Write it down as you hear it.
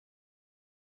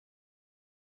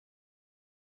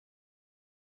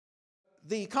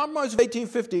the Compromise of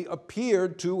 1850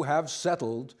 appeared to have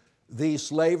settled the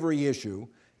slavery issue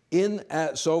in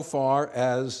so far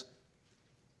as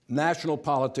national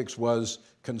politics was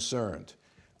concerned.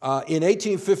 In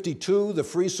 1852, the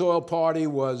Free Soil Party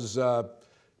was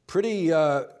pretty,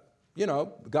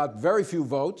 got very few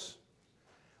votes.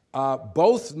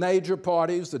 Both major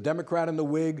parties, the Democrat and the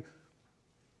Whig,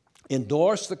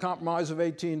 endorsed the Compromise of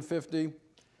 1850.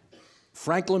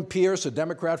 Franklin Pierce, a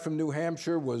Democrat from New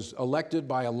Hampshire, was elected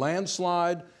by a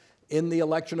landslide in the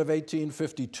election of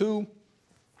 1852.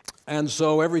 And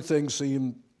so everything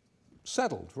seemed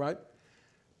settled, right?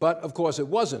 But of course it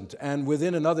wasn't. And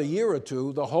within another year or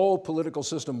two, the whole political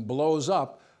system blows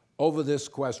up over this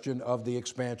question of the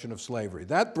expansion of slavery.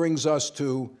 That brings us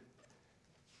to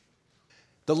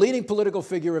the leading political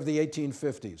figure of the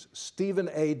 1850s, Stephen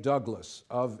A. Douglas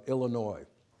of Illinois.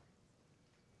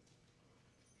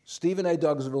 Stephen A.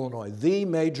 Douglas of Illinois, the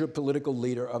major political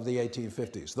leader of the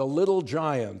 1850s, the little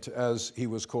giant, as he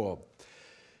was called.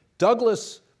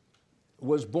 Douglas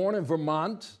was born in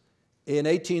Vermont in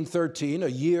 1813, a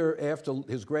year after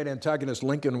his great antagonist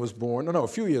Lincoln was born. No, a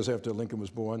few years after Lincoln was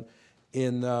born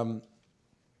in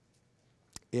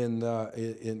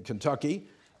Kentucky.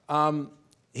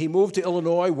 He moved to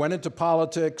Illinois, went into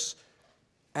politics,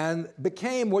 and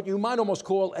became what you might almost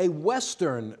call a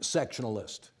Western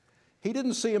sectionalist. He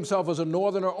didn't see himself as a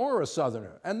Northerner or a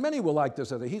Southerner, and many will like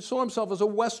this. He saw himself as a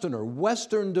Westerner.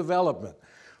 Western development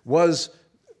was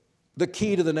the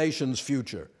key to the nation's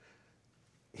future.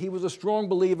 He was a strong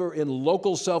believer in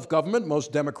local self-government,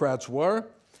 most Democrats were,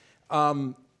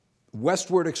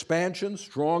 westward expansion,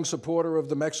 strong supporter of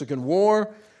the Mexican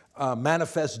War,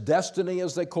 manifest destiny,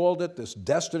 as they called it, this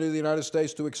destiny of the United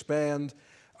States to expand.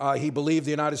 He believed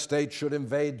the United States should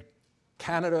invade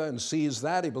Canada and seize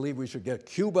that. He believed we should get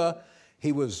Cuba.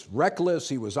 He was reckless,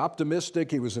 he was optimistic,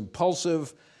 he was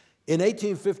impulsive. In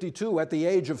 1852, at the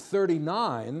age of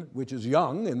 39, which is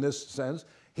young in this sense,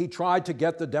 he tried to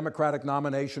get the Democratic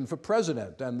nomination for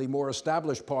president, and the more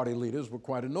established party leaders were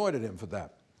quite annoyed at him for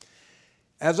that.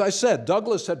 As I said,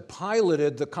 Douglas had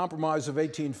piloted the Compromise of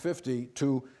 1850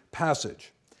 to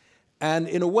passage. And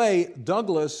in a way,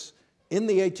 Douglas, in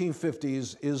the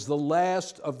 1850s, is the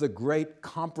last of the great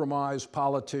compromise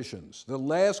politicians, the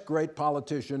last great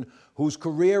politician whose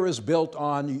career is built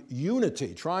on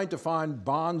unity, trying to find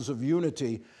bonds of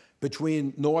unity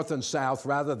between North and South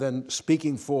rather than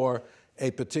speaking for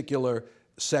a particular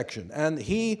section. And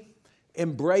he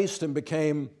embraced and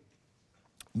became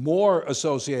more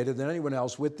associated than anyone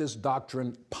else with this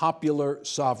doctrine, popular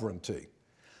sovereignty.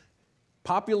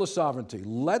 Popular sovereignty.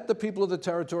 Let the people of the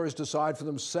territories decide for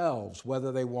themselves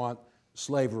whether they want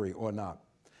slavery or not.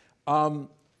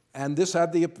 And this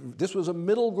was a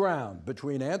middle ground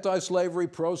between anti-slavery,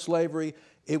 pro-slavery.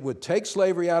 It would take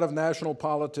slavery out of national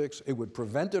politics. It would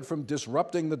prevent it from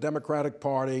disrupting the Democratic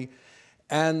Party.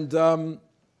 And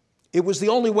it was the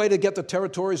only way to get the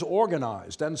territories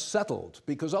organized and settled,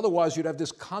 because otherwise you'd have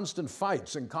this constant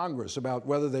fights in Congress about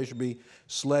whether they should be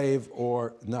slave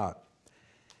or not.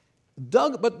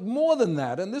 But more than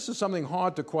that, and this is something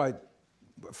hard to quite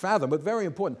fathom, but very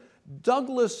important,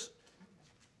 Douglas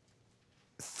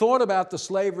thought about the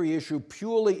slavery issue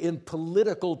purely in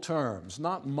political terms,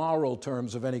 not moral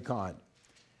terms of any kind.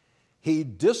 He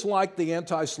disliked the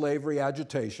anti-slavery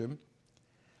agitation.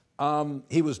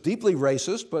 He was deeply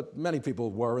racist, but many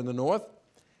people were in the North.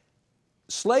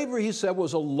 Slavery, he said,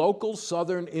 was a local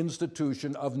Southern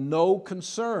institution of no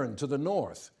concern to the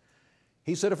North.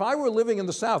 He said, if I were living in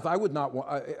the South, I would not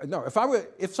want, no,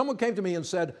 if someone came to me and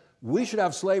said, we should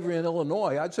have slavery in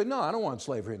Illinois, I'd say, no, I don't want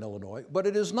slavery in Illinois. But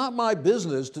it is not my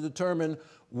business to determine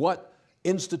what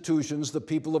institutions the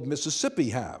people of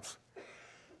Mississippi have.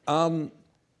 In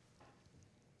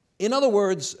other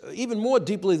words, even more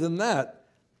deeply than that,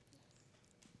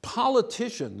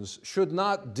 politicians should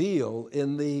not deal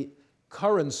in the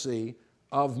currency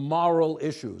of moral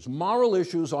issues. Moral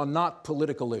issues are not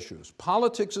political issues.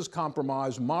 Politics is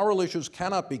compromised. Moral issues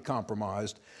cannot be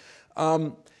compromised.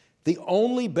 The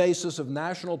only basis of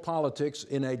national politics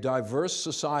in a diverse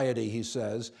society, he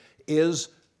says, is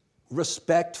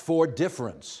respect for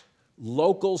difference,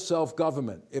 local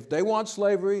self-government. If they want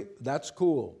slavery, that's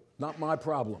cool, not my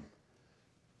problem.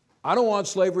 I don't want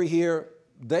slavery here.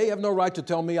 They have no right to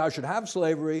tell me I should have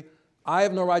slavery. I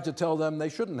have no right to tell them they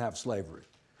shouldn't have slavery.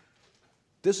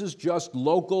 This is just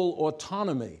local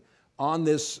autonomy on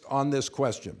this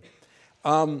question.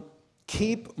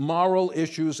 Keep moral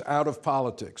issues out of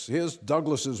politics. Here's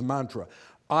Douglas's mantra.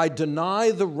 I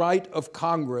deny the right of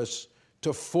Congress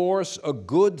to force a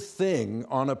good thing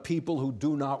on a people who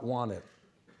do not want it.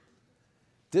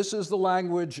 This is the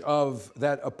language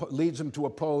that leads him to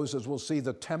oppose, as we'll see,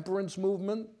 the temperance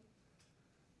movement.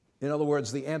 In other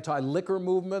words, the anti-liquor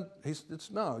movement.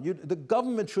 The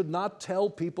government should not tell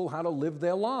people how to live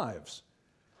their lives.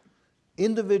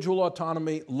 Individual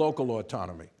autonomy, local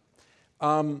autonomy.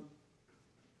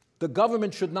 The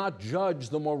government should not judge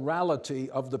the morality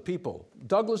of the people.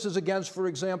 Douglas is against, for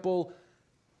example,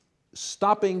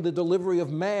 stopping the delivery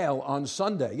of mail on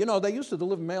Sunday. You know, they used to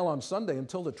deliver mail on Sunday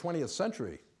until the 20th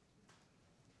century.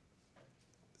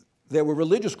 There were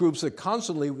religious groups that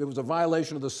constantly, it was a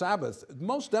violation of the Sabbath.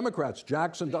 Most Democrats,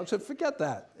 Jackson, Doug, said, forget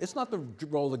that. It's not the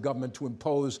role of the government to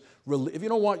impose, if you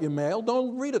don't want your mail,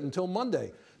 don't read it until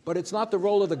Monday. But it's not the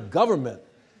role of the government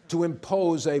to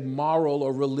impose a moral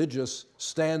or religious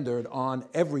standard on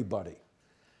everybody.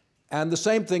 And the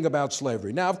same thing about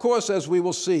slavery. Now, of course, as we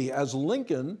will see, as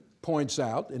Lincoln points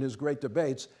out in his great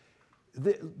debates,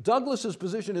 Douglas's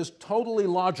position is totally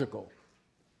logical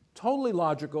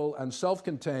and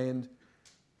self-contained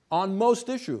on most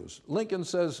issues. Lincoln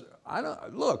says,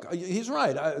 look, he's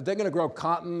right. They're going to grow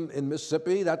cotton in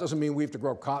Mississippi. That doesn't mean we have to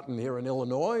grow cotton here in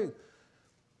Illinois.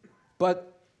 But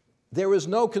there is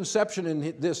no conception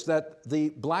in this that the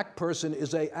black person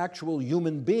is an actual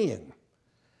human being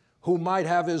who might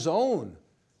have his own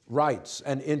rights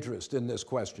and interest in this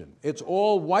question. It's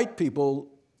all white people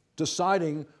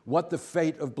deciding what the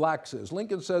fate of blacks is.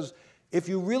 Lincoln says, if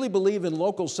you really believe in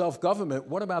local self-government,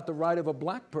 what about the right of a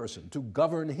black person to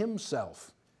govern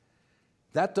himself?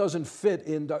 That doesn't fit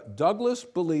in. Douglas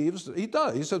believes, he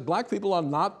does. He says black people are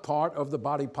not part of the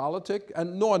body politic,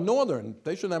 and nor Northern.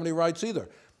 They shouldn't have any rights either.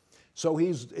 So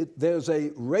there's a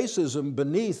racism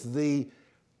beneath the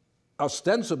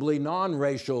ostensibly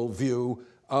non-racial view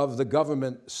of the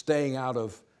government staying out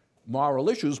of moral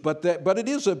issues, but it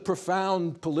is a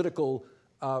profound political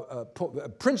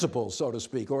principle, so to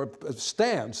speak, or a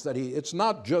stance that it's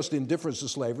not just indifference to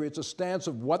slavery, it's a stance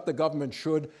of what the government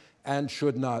should and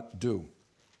should not do.